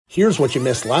Here's what you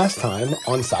missed last time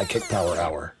on SideKick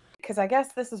PowerHour. Because I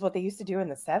guess this is what they used to do in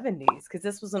the 70s, because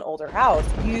this was an older house.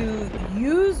 You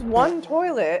use one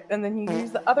toilet and then you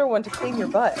use the other one to clean your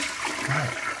butt.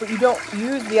 Right. But you don't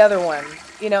use the other one,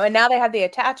 you know, and now they have the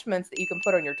attachments that you can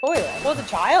put on your toilet. Well, as a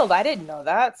child, I didn't know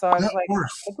that. So I was like,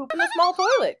 I poop in a small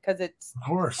toilet because it's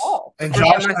small. And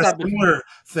Josh, a similar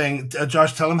thing.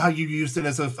 Josh, tell him how you used it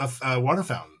as a water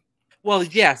fountain. Well,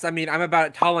 yes. I mean, I'm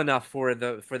about tall enough for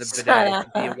the bidet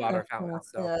to be a water fountain.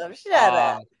 So, shut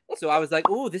up. So I was like,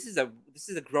 "Oh, this is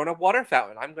a grown-up water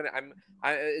fountain.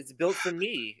 It's built for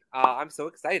me. I'm so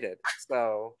excited."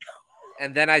 So,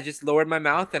 and then I just lowered my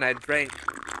mouth and I drank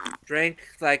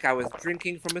like I was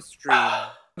drinking from a stream.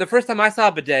 The first time I saw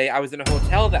a bidet, I was in a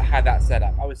hotel that had that set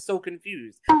up. I was so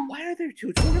confused. Why are there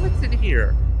two toilets in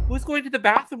here? Who's going to the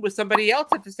bathroom with somebody else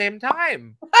at the same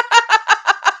time?